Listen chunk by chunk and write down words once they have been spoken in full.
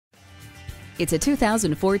It's a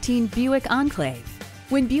 2014 Buick Enclave.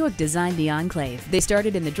 When Buick designed the Enclave, they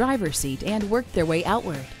started in the driver's seat and worked their way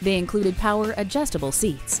outward. They included power adjustable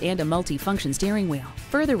seats and a multi-function steering wheel.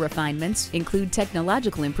 Further refinements include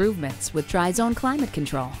technological improvements with tri-zone climate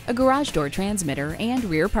control, a garage door transmitter, and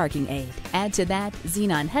rear parking aid. Add to that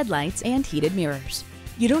xenon headlights and heated mirrors.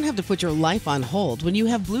 You don't have to put your life on hold when you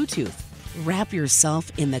have Bluetooth. Wrap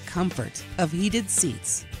yourself in the comfort of heated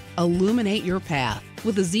seats. Illuminate your path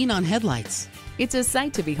with the xenon headlights. It's a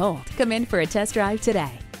sight to behold. Come in for a test drive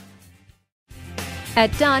today.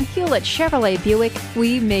 At Don Hewlett Chevrolet Buick,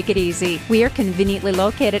 we make it easy. We are conveniently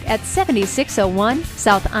located at 7601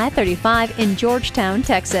 South I-35 in Georgetown,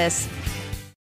 Texas.